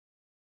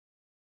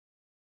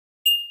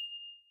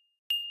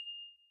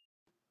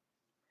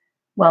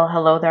Well,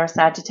 hello there,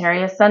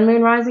 Sagittarius, Sun,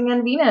 Moon, Rising,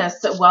 and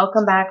Venus.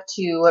 Welcome back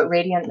to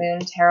Radiant Moon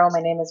Tarot. My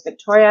name is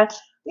Victoria.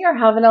 We are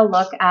having a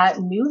look at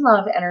new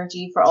love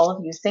energy for all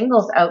of you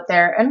singles out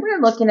there, and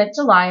we're looking at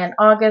July and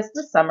August,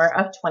 the summer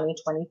of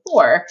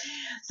 2024.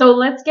 So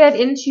let's get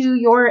into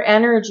your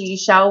energy,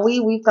 shall we?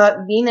 We've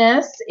got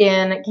Venus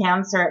in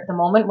Cancer at the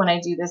moment when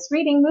I do this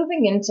reading,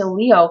 moving into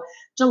Leo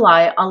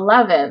July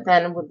 11th,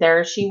 and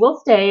there she will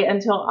stay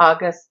until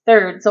August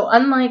 3rd. So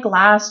unlike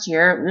last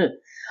year,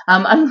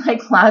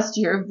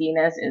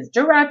 Venus is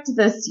direct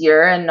this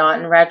year and not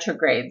in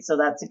retrograde, so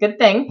that's a good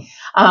thing.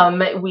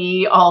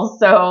 We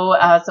also,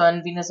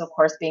 and Venus, of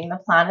course, being the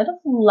planet of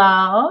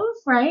love,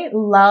 right?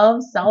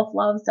 Love,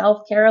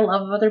 self-care,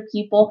 love of other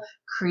people,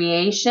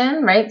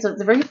 creation, right? So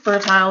it's a very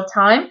fertile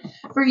time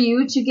for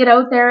you to get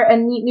out there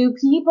and meet new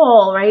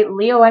people, right?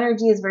 Leo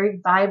energy is very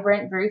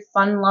vibrant, very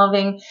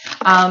fun-loving,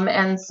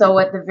 and so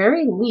at the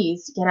very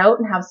least, get out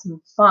and have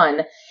some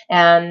fun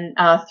and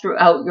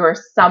throughout your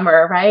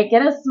summer, right?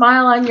 Get a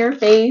smile on your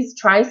face,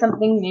 try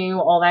something new,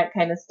 all that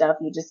kind of stuff.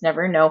 You just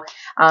never know.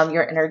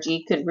 Your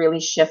energy could really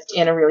shift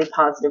in a really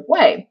positive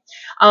way.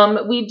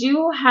 We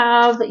do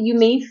have, you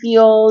may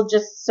feel,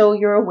 just so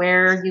you're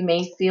aware, you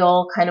may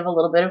feel kind of a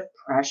little bit of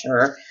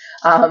pressure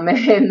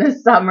in the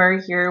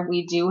summer here.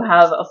 We do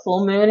have a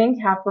full moon in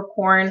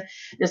Capricorn.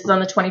 This is on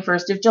the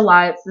 21st of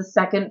July. It's the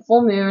second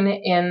full moon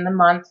in the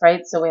month,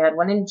 right? So we had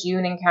one in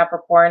June in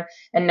Capricorn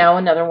and now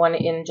another one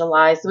in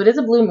July. So it is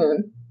a blue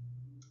moon.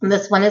 And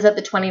this one is at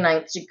the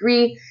 29th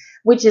degree,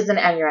 which is an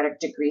anaretic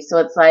degree. So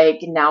it's like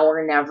now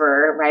or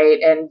never, right?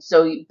 And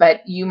so,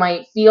 but you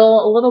might feel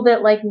a little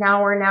bit like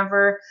now or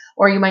never,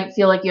 or you might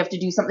feel like you have to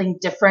do something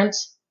different,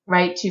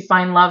 right, to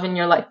find love in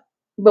your life.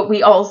 But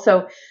we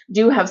also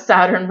do have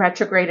Saturn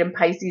retrograde in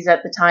Pisces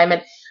at the time.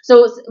 And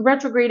so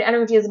retrograde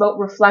energy is about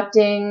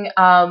reflecting,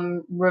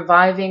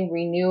 reviving,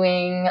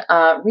 renewing,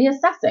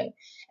 reassessing.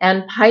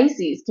 And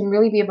Pisces can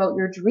really be about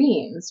your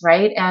dreams,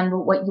 right? And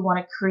what you want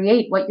to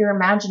create, what you're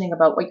imagining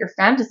about, what you're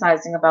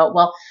fantasizing about.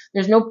 Well,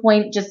 there's no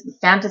point just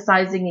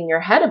fantasizing in your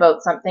head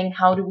about something.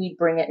 How do we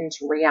bring it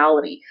into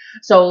reality?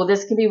 So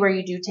this can be where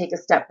you do take a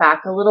step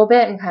back a little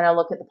bit and kind of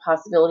look at the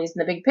possibilities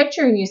in the big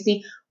picture, and you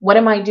see, what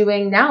am I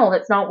doing now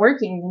that's not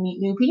working to meet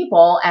new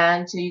people?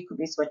 And so you could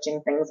be switching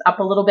things up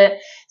a little bit.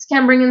 This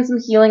can bring in some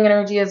healing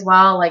energy as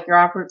well, like your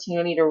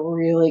opportunity to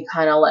really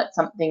kind of let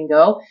something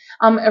go,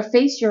 or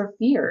face your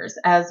fears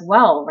as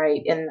well,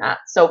 right, in that.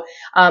 So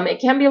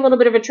it can be a little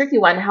bit of a tricky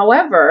one.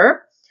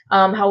 However,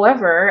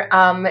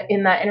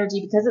 in that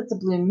energy, because it's a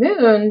blue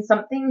moon,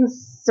 something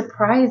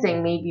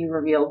surprising may be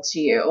revealed to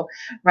you,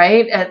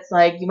 right? It's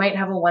like you might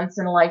have a once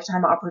in a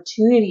lifetime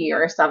opportunity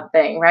or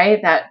something, right?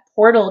 That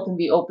portal can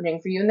be opening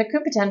for you, and there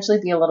could potentially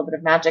be a little bit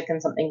of magic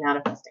and something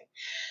manifesting.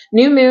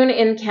 New moon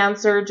in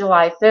Cancer,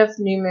 July 5th,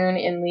 new moon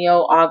in Leo,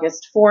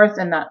 August 4th,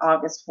 and that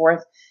August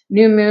 4th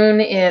new moon,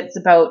 it's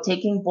about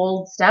taking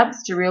bold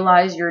steps to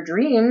realize your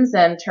dreams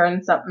and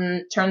turn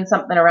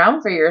something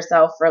around for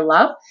yourself for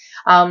love.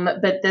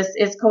 But this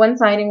is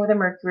coinciding with a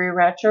Mercury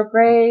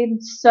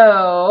retrograde.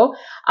 So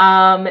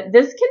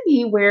this can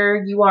be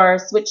where you are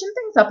switching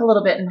things up a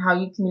little bit in how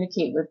you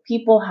communicate with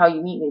people, how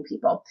you meet new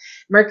people.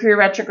 Mercury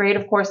retrograde,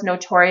 of course,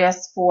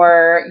 notorious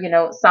for,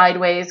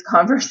 sideways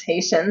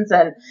conversations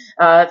and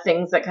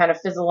things that kind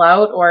of fizzle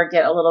out or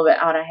get a little bit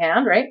out of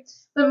hand, right?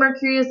 But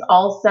Mercury is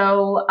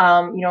also,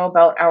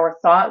 about our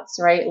thoughts,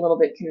 right? A little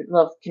bit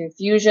of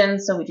confusion.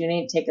 So we do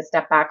need to take a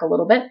step back a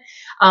little bit.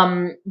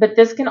 But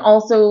this can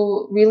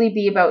also really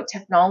be about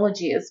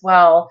technology as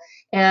well.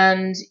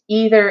 And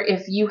either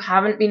if you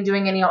haven't been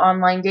doing any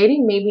online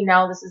dating, maybe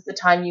now this is the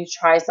time you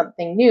try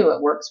something new.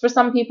 It works for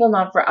some people,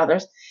 not for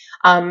others.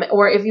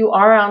 Or if you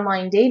are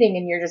online dating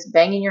and you're just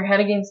banging your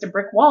head against a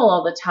brick wall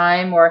all the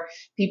time, or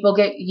people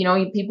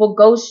people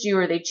ghost you,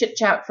 or they chit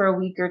chat for a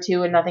week or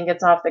two and nothing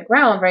gets off the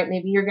ground, right?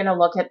 Maybe you're going to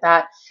look at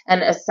that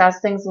and assess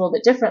things a little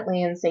bit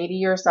differently and say to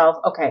yourself,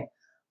 okay,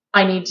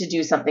 I need to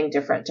do something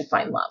different to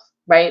find love,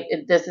 right?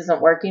 This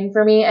isn't working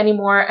for me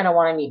anymore, and I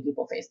want to meet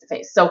people face to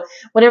face. So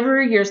whatever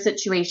your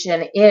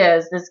situation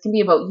is, this can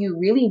be about you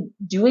really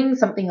doing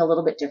something a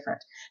little bit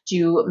different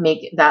to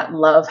make that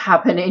love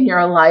happen in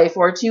your life,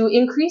 or to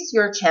increase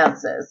your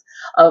chances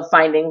of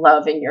finding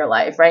love in your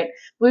life, right?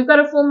 We've got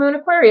a full moon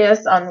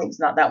Aquarius on, oops,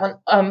 not that one,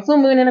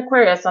 full moon in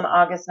Aquarius on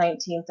August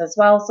 19th as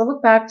well. So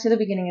look back to the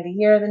beginning of the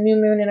year, the new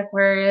moon in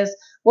Aquarius.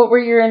 What were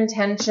your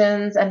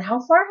intentions and how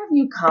far have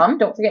you come?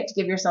 Don't forget to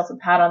give yourself a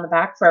pat on the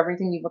back for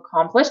everything you've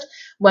accomplished,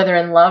 whether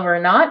in love or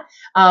not.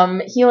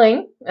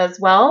 Healing as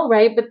well,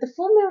 right? But the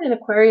full moon in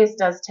Aquarius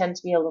does tend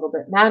to be a little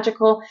bit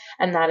magical,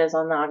 and that is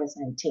on August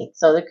 19th.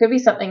 So there could be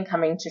something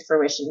coming to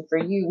fruition for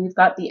you. We've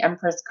got the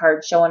Empress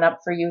card showing up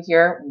for you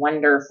here.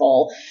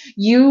 Wonderful.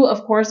 You,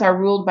 of course, are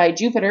ruled by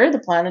Jupiter, the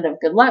planet of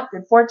good luck,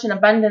 good fortune,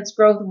 abundance,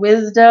 growth,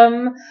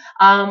 wisdom,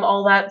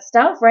 all that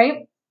stuff,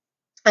 right?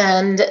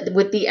 And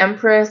with the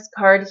Empress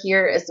card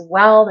here as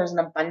well, there's an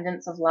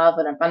abundance of love,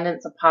 an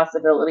abundance of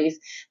possibilities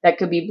that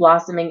could be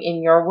blossoming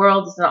in your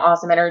world. It's an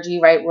awesome energy,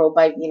 right? Ruled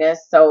by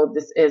Venus. So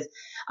this is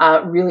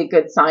a really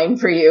good sign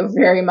for you,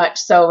 very much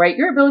so, right?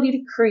 Your ability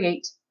to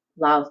create,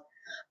 love.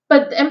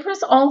 But the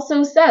Empress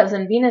also says,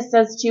 and Venus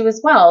says too as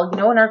well, you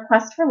know, in our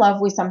quest for love,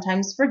 we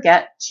sometimes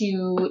forget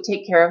to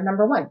take care of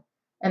number one,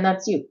 and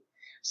that's you.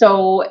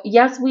 So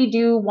yes, we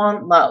do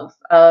want love,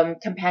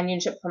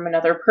 companionship from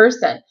another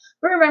person.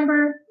 But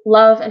remember,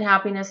 love and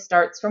happiness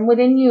starts from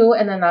within you,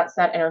 and then that's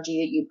that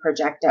energy that you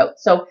project out.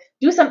 So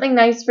do something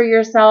nice for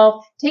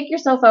yourself. Take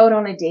yourself out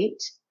on a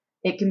date.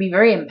 It can be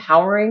very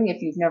empowering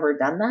if you've never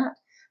done that,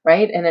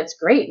 right? And it's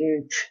great.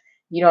 And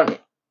you don't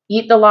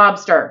eat the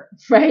lobster,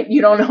 right?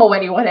 You don't owe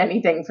anyone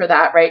anything for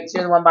that, right?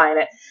 You're the one buying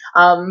it.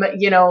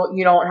 You know,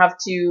 you don't have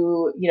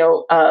to,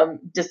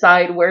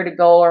 decide where to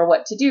go or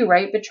what to do,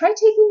 right? But try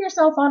taking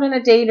yourself on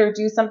a date or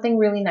do something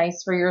really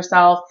nice for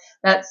yourself.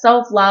 That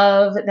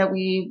self-love that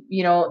we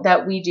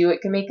do,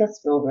 it can make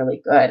us feel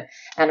really good.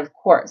 And of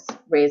course,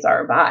 raise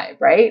our vibe,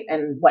 right?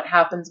 And what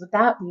happens with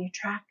that? We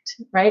attract,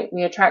 right?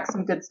 We attract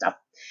some good stuff.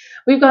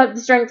 We've got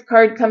the Strength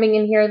card coming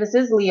in here. This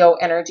is Leo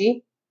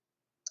energy.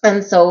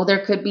 And so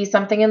there could be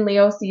something in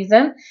Leo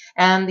season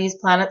and these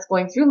planets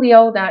going through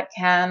Leo that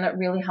can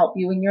really help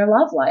you in your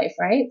love life,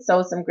 right?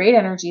 So some great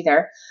energy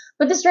there.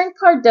 But the Strength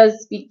card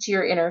does speak to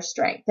your inner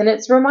strength, and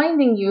it's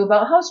reminding you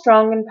about how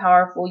strong and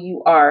powerful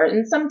you are.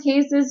 In some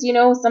cases, you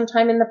know,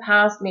 sometime in the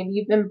past, maybe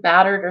you've been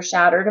battered or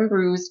shattered and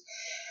bruised.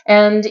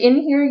 And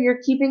in here,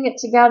 you're keeping it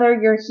together,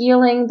 you're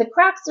healing. The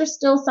cracks are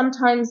still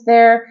sometimes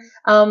there.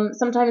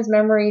 Sometimes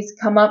memories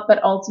come up,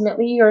 but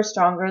ultimately you're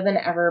stronger than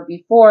ever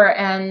before.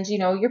 And, you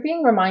know, you're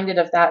being reminded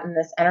of that in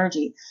this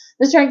energy.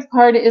 The Strength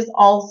card is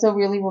also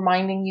really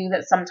reminding you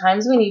that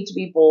sometimes we need to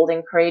be bold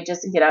and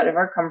courageous and get out of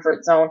our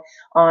comfort zone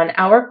on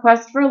our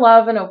quest for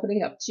love and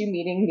opening up to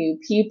meeting new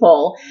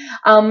people.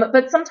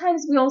 But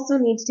sometimes we also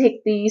need to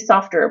take the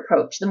softer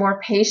approach, the more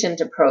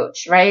patient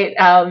approach, right?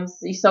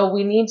 So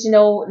we need to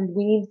know,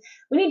 we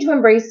need to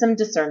embrace some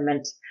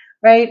discernment,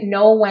 right?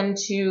 Know when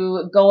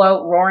to go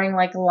out roaring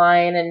like a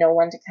lion and know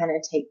when to kind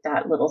of take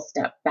that little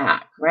step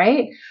back,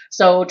 right?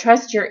 So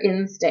trust your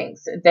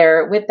instincts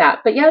there with that.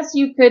 But yes,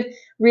 you could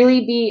really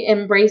be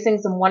embracing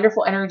some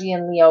wonderful energy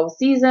in Leo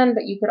season,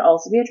 but you could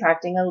also be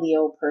attracting a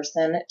Leo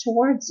person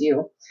towards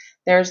you.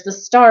 There's the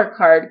Star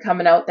card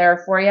coming out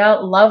there for you.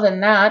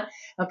 Loving that.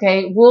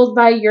 Okay, ruled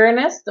by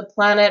Uranus, the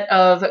planet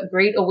of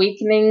great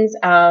awakenings,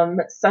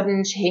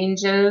 sudden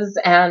changes,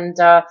 and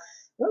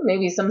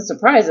maybe some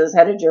surprises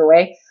headed your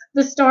way.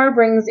 The Star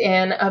brings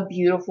in a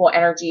beautiful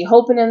energy,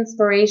 hope and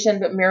inspiration,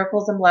 but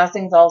miracles and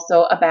blessings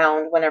also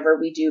abound whenever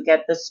we do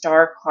get the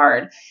Star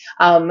card.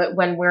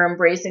 When we're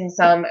embracing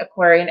some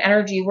Aquarian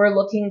energy, we're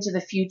looking to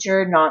the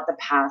future, not the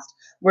past.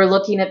 We're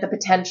looking at the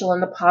potential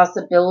and the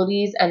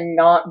possibilities and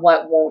not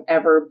what won't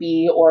ever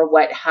be or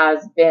what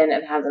has been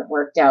and hasn't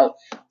worked out.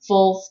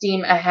 Full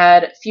steam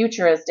ahead,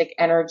 futuristic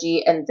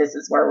energy, and this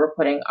is where we're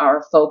putting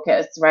our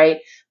focus, right?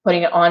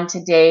 Putting it on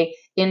today,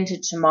 into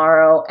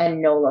tomorrow,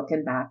 and no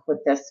looking back with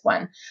this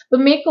one. But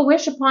make a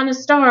wish upon a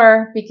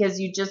star, because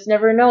you just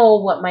never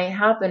know what might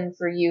happen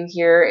for you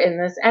here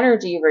in this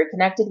energy. You're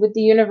connected with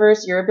the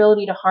universe, your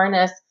ability to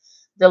harness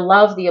the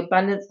love, the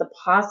abundance, the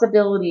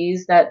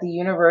possibilities that the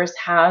universe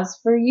has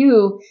for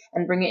you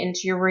and bring it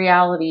into your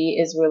reality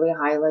is really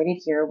highlighted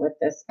here with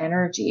this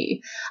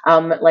energy.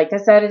 Like I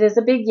said, it is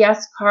a big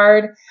yes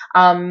card.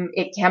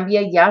 It can be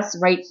a yes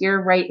right here,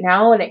 right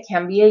now, and it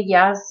can be a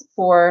yes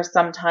for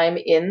sometime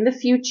in the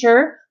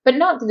future, but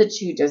not the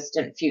too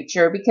distant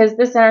future, because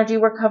this energy,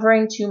 we're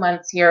covering 2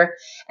 months here,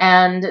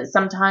 and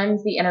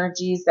sometimes the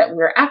energies that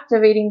we're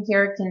activating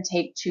here can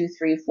take 2,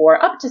 3,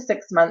 4, up to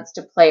 6 months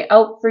to play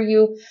out for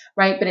you,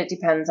 right? But it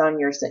depends on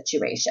your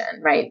situation,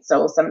 right?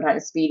 So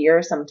sometimes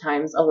speedier,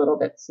 sometimes a little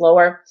bit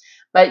slower.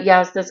 But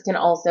yes, this can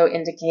also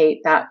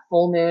indicate that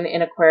full moon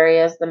in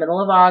Aquarius, the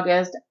middle of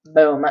August,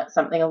 boom,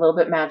 something a little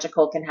bit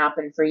magical can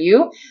happen for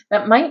you.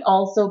 That might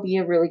also be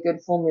a really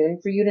good full moon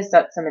for you to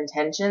set some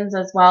intentions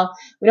as well.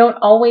 We don't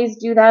always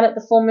do that at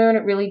the full moon.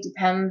 It really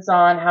depends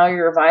on how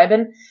you're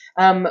vibing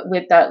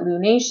with that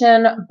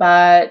lunation.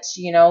 But,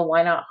 you know,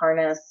 why not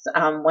harness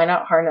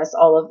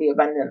all of the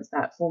abundance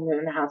that full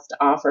moon has to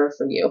offer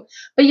for you?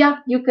 But yeah,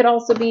 you could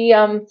also be,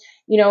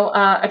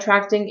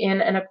 attracting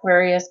in an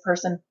Aquarius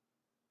person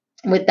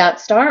with that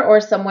star, or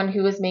someone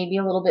who is maybe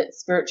a little bit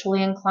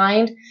spiritually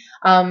inclined,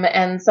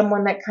 and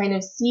someone that kind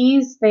of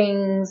sees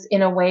things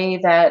in a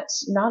way that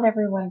not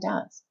everyone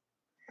does.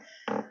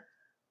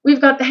 We've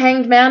got the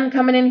Hanged Man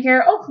coming in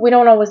here. Oh, we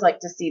don't always like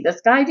to see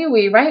this guy, do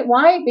we? Right?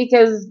 Why?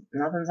 Because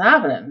nothing's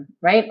happening,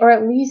 right? Or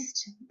at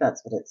least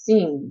that's what it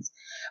seems.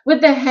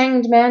 With the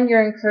Hanged Man,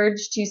 you're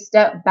encouraged to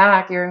step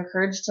back. You're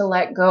encouraged to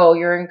let go.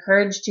 You're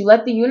encouraged to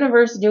let the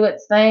universe do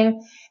its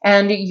thing.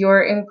 And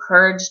you're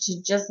encouraged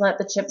to just let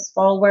the chips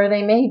fall where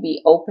they may.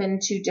 Be open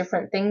to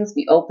different things.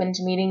 Be open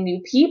to meeting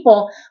new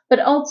people. But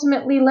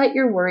ultimately, let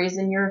your worries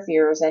and your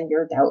fears and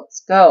your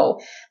doubts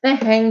go. The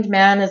Hanged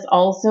Man is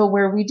also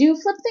where we do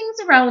flip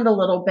things around a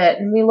little bit,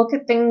 and we look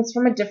at things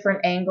from a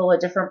different angle, a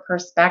different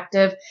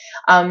perspective.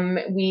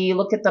 We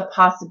look at the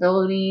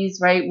possibilities,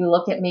 right? We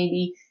look at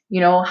maybe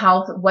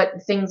what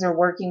things are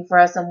working for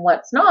us and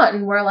what's not.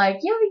 And we're like,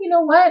 yeah, you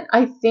know what?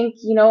 I think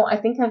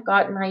I've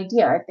got an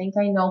idea. I think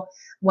I know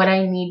what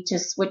I need to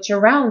switch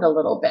around a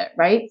little bit,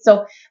 right?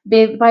 So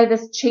by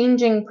this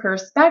changing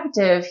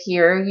perspective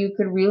here, you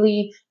could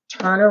really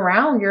turn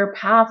around your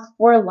path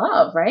for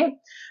love, right?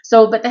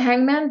 So, but the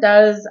Hangman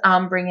does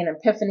bring in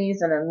epiphanies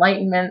and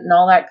enlightenment and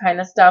all that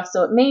kind of stuff.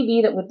 So it may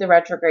be that with the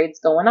retrogrades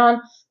going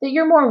on, that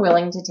you're more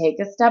willing to take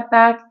a step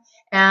back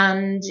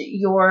and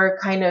you're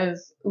kind of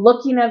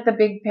looking at the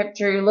big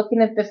picture. You're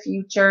looking at the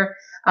future.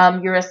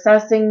 You're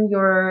assessing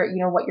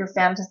what you're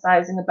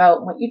fantasizing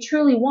about, what you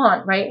truly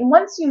want, right? And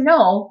once you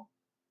know,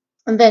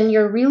 and then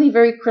you're really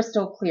very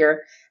crystal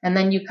clear, and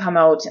then you come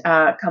out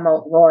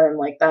roaring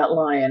like that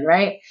lion,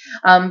 right?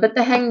 But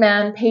the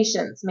Hangman,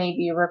 patience may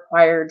be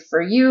required for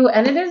you,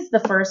 and it is the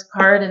first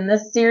card in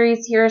this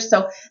series here,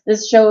 so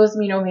this shows,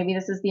 maybe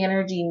this is the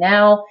energy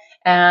now,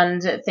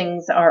 and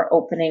things are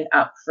opening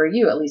up for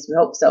you. At least we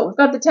hope so. We've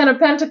got the Ten of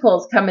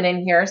Pentacles coming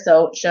in here,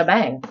 so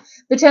shebang.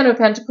 The Ten of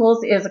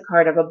Pentacles is a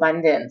card of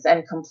abundance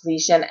and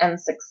completion and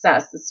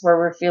success. This is where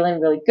we're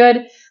feeling really good.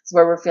 It's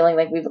where we're feeling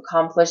like we've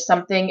accomplished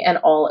something and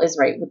all is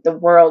right with the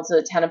world. So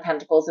the Ten of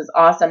Pentacles is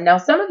awesome. Now,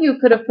 some of you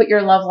could have put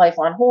your love life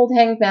on hold,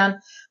 Hangman,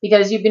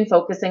 because you've been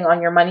focusing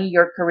on your money,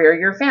 your career,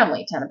 your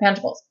family. Ten of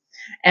Pentacles.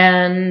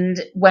 And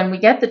when we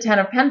get the Ten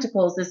of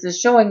Pentacles, this is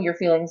showing you're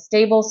feeling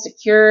stable,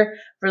 secure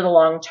for the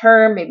long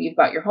term. Maybe you've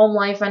got your home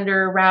life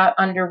under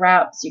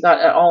wraps. You got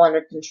it all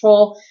under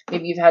control.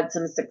 Maybe you've had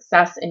some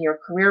success in your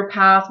career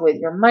path with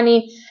your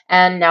money.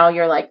 And now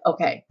you're like,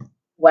 okay,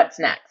 what's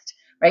next?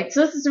 Right?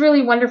 So this is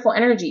really wonderful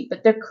energy,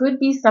 but there could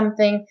be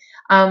something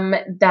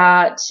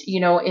that,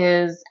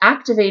 is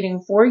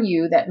activating for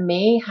you that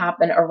may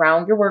happen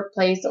around your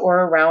workplace or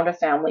around a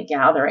family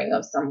gathering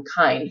of some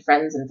kind,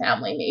 friends and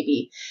family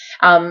maybe.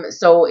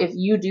 So if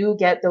you do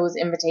get those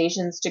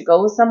invitations to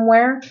go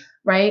somewhere,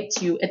 right,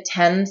 to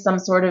attend some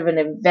sort of an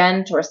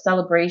event or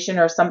celebration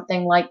or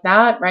something like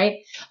that, right,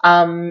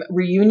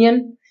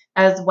 reunion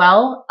as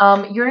well,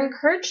 you're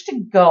encouraged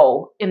to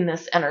go in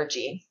this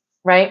energy,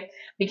 right?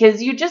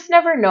 Because you just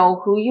never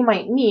know who you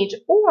might meet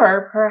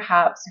or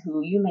perhaps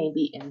who you may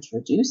be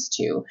introduced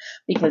to.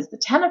 Because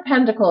the Ten of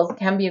Pentacles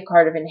can be a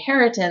card of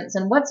inheritance.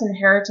 And what's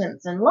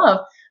inheritance in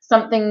love?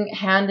 Something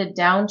handed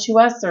down to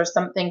us or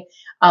something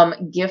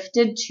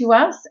gifted to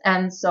us.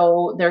 And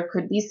so there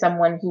could be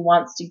someone who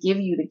wants to give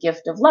you the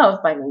gift of love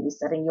by maybe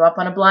setting you up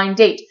on a blind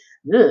date.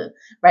 Ugh,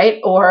 right?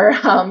 Or,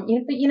 but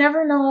you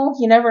never know.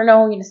 You never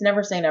know. You just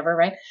never say never,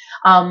 right?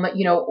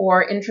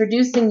 Or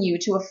introducing you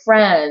to a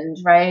friend,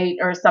 right?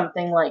 Or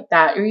something like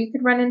that. Or you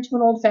could run into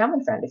an old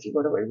family friend if you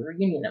go to a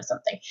reunion of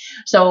something.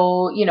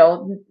 So,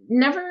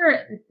 never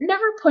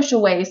push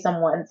away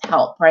someone's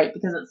help, right?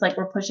 Because it's like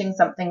we're pushing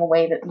something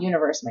away that the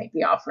universe might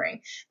be offering.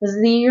 Because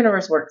the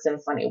universe works in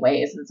funny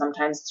ways and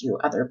sometimes through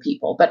other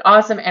people. But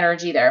awesome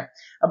energy there.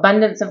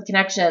 Abundance of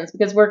connections,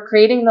 because we're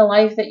creating the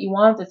life that you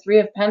want. The Three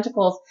of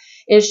Pentacles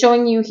is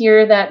showing you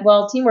here that,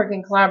 well, teamwork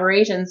and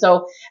collaboration.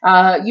 So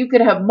you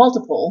could have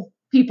multiple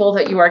people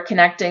that you are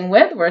connecting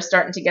with. We're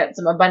starting to get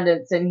some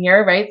abundance in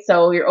here, right?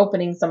 So you're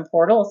opening some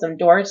portals, some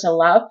doors to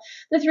love.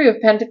 The Three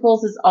of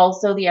Pentacles is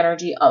also the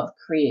energy of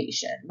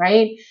creation,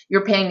 right?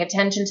 You're paying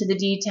attention to the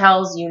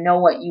details. You know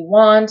what you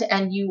want,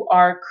 and you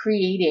are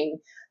creating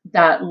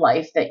that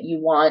life that you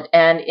want.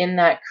 And in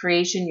that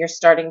creation, you're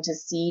starting to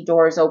see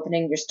doors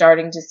opening. You're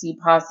starting to see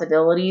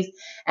possibilities,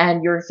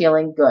 and you're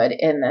feeling good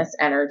in this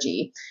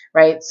energy,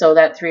 right? So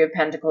that Three of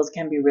Pentacles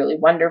can be really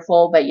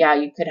wonderful, but yeah,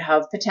 you could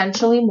have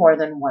potentially more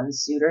than one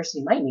suitor, so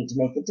you might need to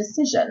make a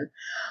decision.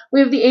 We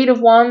have the Eight of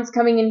Wands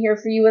coming in here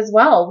for you as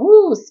well.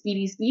 Woo,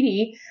 speedy,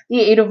 speedy.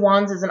 The Eight of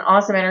Wands is an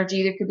awesome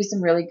energy. There could be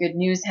some really good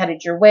news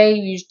headed your way.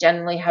 You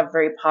generally have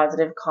very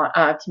positive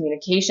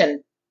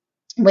communication.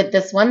 With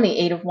this one, the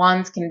Eight of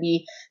Wands can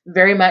be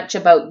very much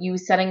about you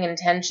setting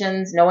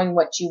intentions, knowing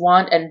what you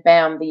want, and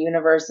bam, the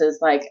universe is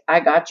like, I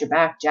got your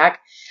back, Jack.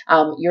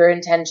 Your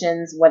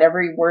intentions,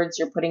 whatever words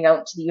you're putting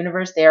out to the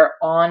universe, they are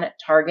on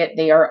target.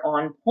 They are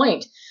on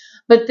point.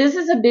 But this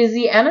is a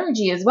busy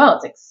energy as well.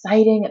 It's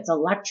exciting. It's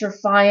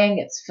electrifying.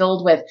 It's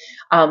filled with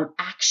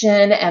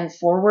action and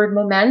forward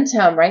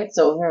momentum, right?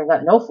 So we've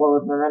got no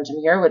forward momentum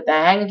here with the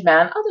Hanged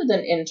Man other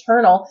than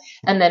internal.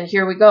 And then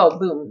here we go.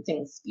 Boom,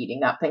 things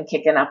speeding up and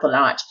kicking up a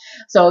notch.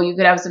 So you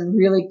could have some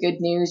really good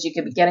news. You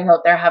could be getting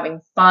out there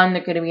having fun.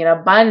 There could be an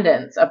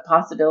abundance of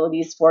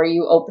possibilities for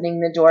you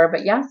opening the door.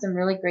 But yeah, some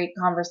really great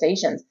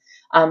conversations.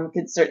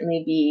 Could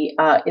certainly be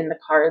in the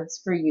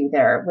cards for you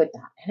there with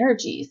that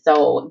energy.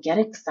 So get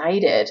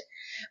excited.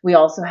 We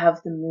also have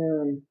the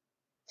moon.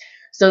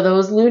 So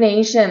those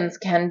lunations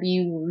can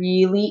be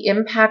really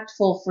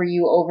impactful for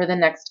you over the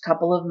next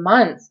couple of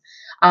months.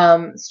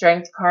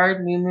 Strength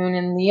card, new moon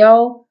in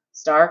Leo.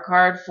 Star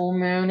card, full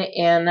moon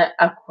in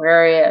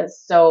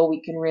Aquarius. So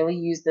we can really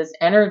use this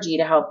energy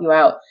to help you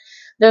out.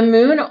 The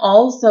moon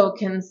also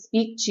can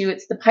speak to,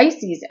 it's the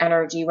Pisces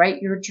energy, right?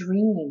 Your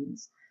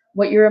dreams.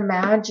 what you're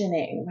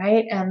imagining,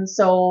 right? And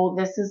so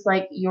this is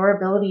like your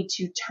ability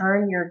to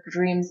turn your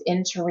dreams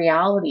into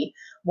reality.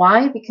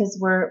 Why? Because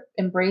we're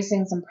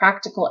embracing some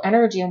practical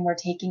energy and we're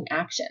taking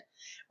action,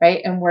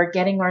 right? And we're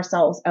getting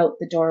ourselves out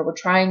the door. We're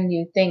trying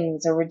new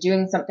things, or we're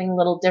doing something a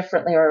little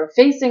differently, or we're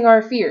facing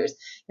our fears,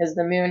 because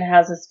the moon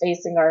has us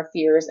facing our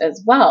fears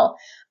as well.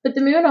 But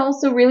the moon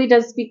also really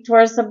does speak to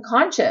our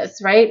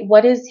subconscious, right?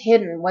 What is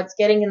hidden? What's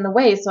getting in the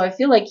way? So I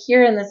feel like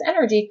here in this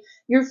energy,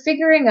 you're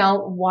figuring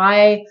out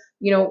why,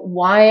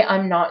 why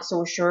I'm not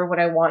so sure what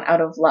I want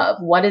out of love.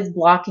 What is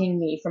blocking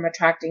me from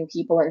attracting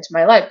people into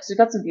my life? Because we've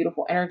got some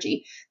beautiful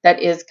energy that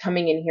is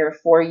coming in here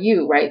for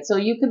you, right? So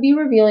you could be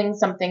revealing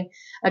something,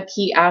 a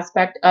key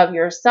aspect of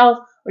yourself,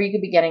 or you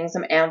could be getting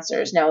some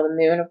answers. Now, the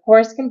moon, of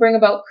course, can bring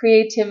about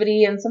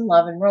creativity and some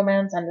love and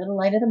romance under the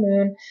light of the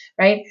moon,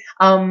 right?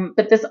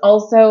 But this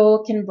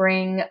also can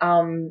bring,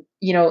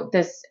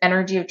 this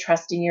energy of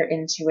trusting your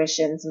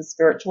intuition, some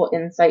spiritual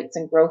insights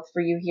and growth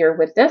for you here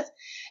with this,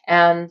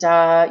 and,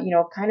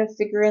 kind of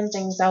figuring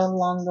things out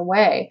along the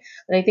way.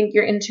 But I think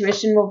your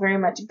intuition will very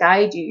much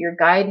guide you. You're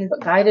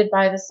guided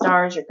by the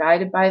stars, you're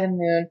guided by the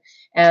moon,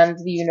 and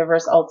the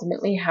universe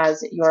ultimately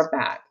has your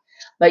back.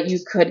 But you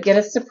could get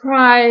a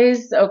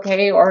surprise,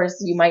 okay, or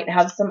you might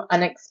have some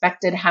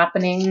unexpected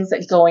happenings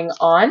going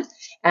on.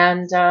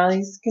 And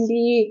these can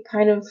be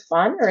kind of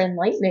fun or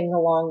enlightening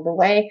along the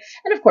way.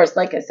 And of course,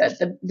 like I said,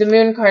 the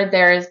moon card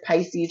there is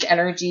Pisces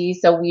energy.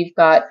 So we've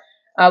got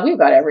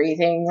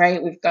everything,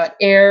 right? We've got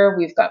air,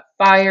 we've got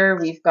fire,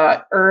 we've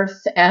got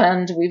earth,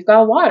 and we've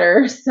got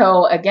water.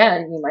 So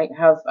again, you might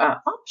have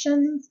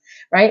options,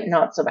 right?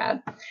 Not so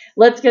bad.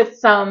 Let's get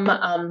some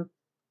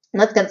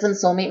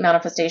soulmate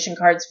manifestation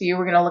cards for you.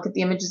 We're going to look at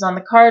the images on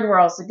the card. We're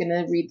also going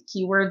to read the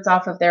keywords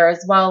off of there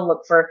as well.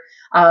 Look for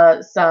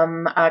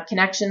some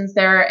connections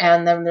there.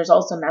 And then there's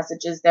also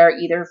messages there,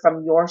 either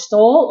from your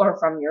soul or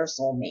from your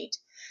soulmate.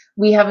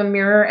 We have a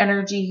mirror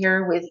energy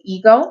here with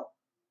ego,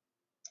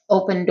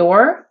 open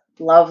door.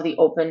 Love the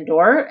open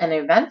door, an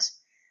event.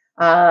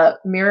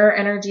 Mirror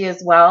energy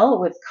as well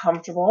with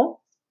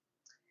comfortable.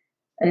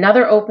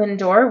 Another open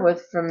door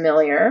with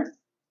familiar.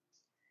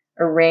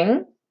 A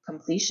ring,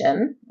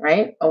 completion,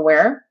 right?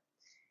 Aware.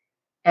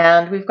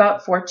 And we've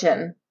got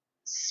fortune.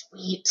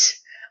 Sweet.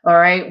 All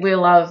right. We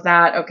love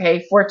that.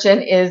 Okay.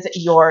 Fortune is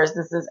yours.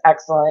 This is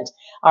excellent.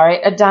 All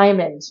right. A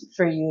diamond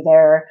for you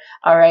there.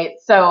 All right.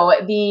 So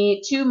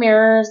the two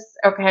mirrors.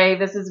 Okay.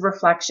 This is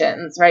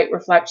reflections, right?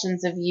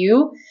 Reflections of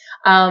you.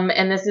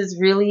 And this is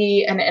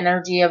really an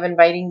energy of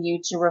inviting you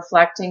to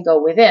reflect and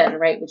go within,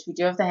 right? Which we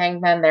do have the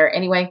hangman there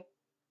anyway.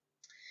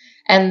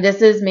 And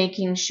this is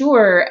making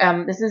sure,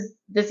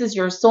 this is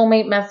your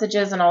soulmate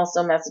messages and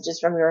also messages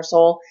from your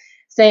soul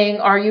saying,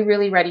 are you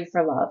really ready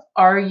for love?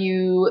 Are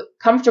you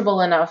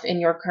comfortable enough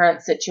in your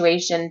current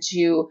situation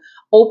to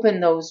open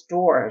those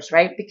doors,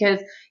 right? Because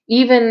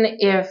even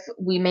if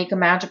we make a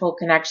magical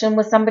connection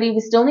with somebody, we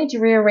still need to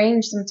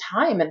rearrange some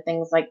time and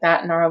things like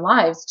that in our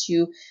lives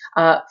to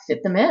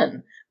fit them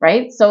in,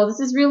 right? So this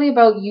is really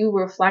about you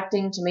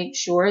reflecting to make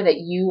sure that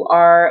you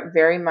are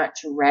very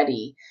much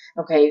ready,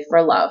 okay,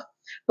 for love.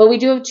 But we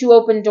do have two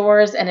open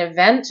doors, an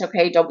event.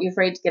 Okay, don't be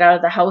afraid to get out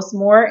of the house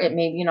more. It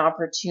may be an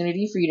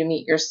opportunity for you to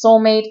meet your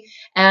soulmate.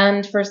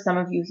 And for some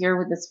of you here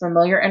with this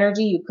familiar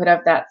energy, you could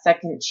have that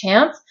second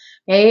chance.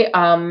 Okay,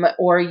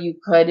 or you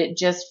could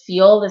just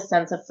feel the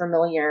sense of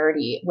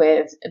familiarity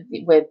with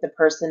the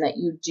person that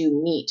you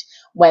do meet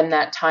when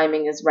that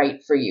timing is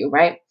right for you,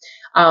 right?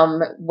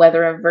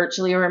 Whether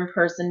virtually or in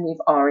person,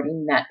 we've already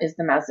met is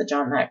the message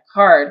on that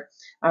card.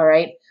 All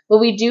right. But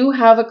we do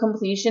have a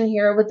completion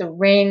here with the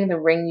ring. The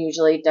ring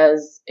usually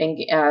does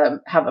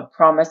have a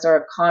promise or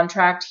a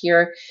contract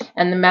here.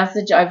 And the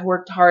message, I've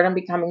worked hard on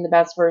becoming the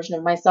best version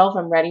of myself.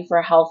 I'm ready for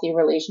a healthy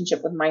relationship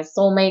with my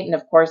soulmate. And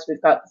of course,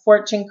 we've got the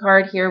fortune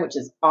card here, which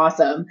is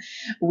awesome.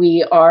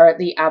 We are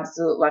the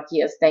absolute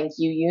luckiest. Thank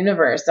you,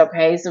 universe.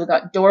 Okay, so we've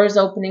got doors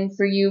opening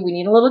for you. We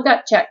need a little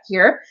gut check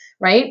here,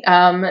 right?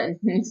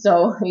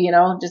 So,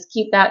 just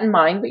keep that in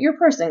mind. But your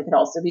person could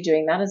also be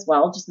doing that as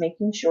well, just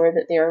making sure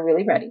that they are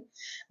really ready.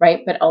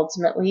 Right? But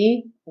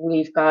ultimately,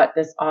 we've got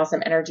this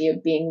awesome energy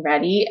of being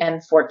ready,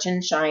 and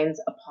fortune shines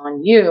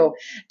upon you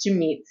to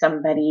meet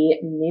somebody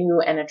new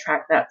and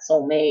attract that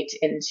soulmate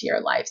into your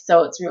life.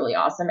 So it's really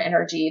awesome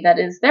energy that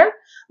is there. A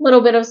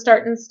little bit of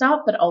start and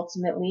stop, but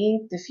ultimately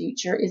the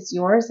future is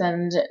yours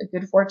and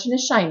good fortune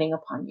is shining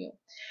upon you.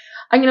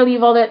 I'm going to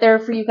leave all that there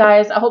for you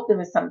guys. I hope there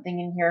was something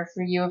in here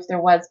for you. If there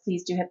was,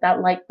 please do hit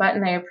that like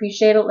button. I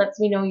appreciate it. It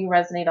lets me know you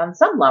resonate on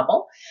some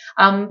level.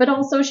 But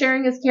also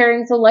sharing is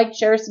caring. So like,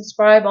 share,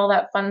 subscribe, all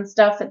that fun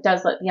stuff. It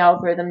does let the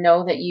algorithm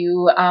know that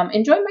you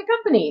enjoy my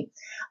company.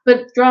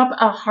 But drop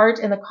a heart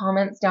in the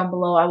comments down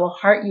below. I will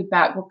heart you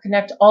back. We'll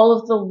connect all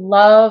of the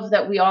love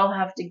that we all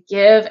have to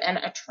give and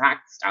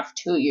attract stuff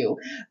to you,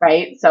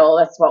 right? So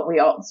that's what we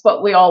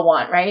all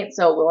want, right?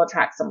 So we'll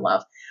attract some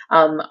love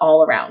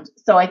all around.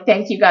 So I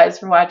thank you guys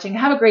for watching.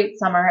 Have a great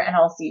summer, and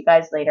I'll see you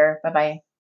guys later. Bye-bye.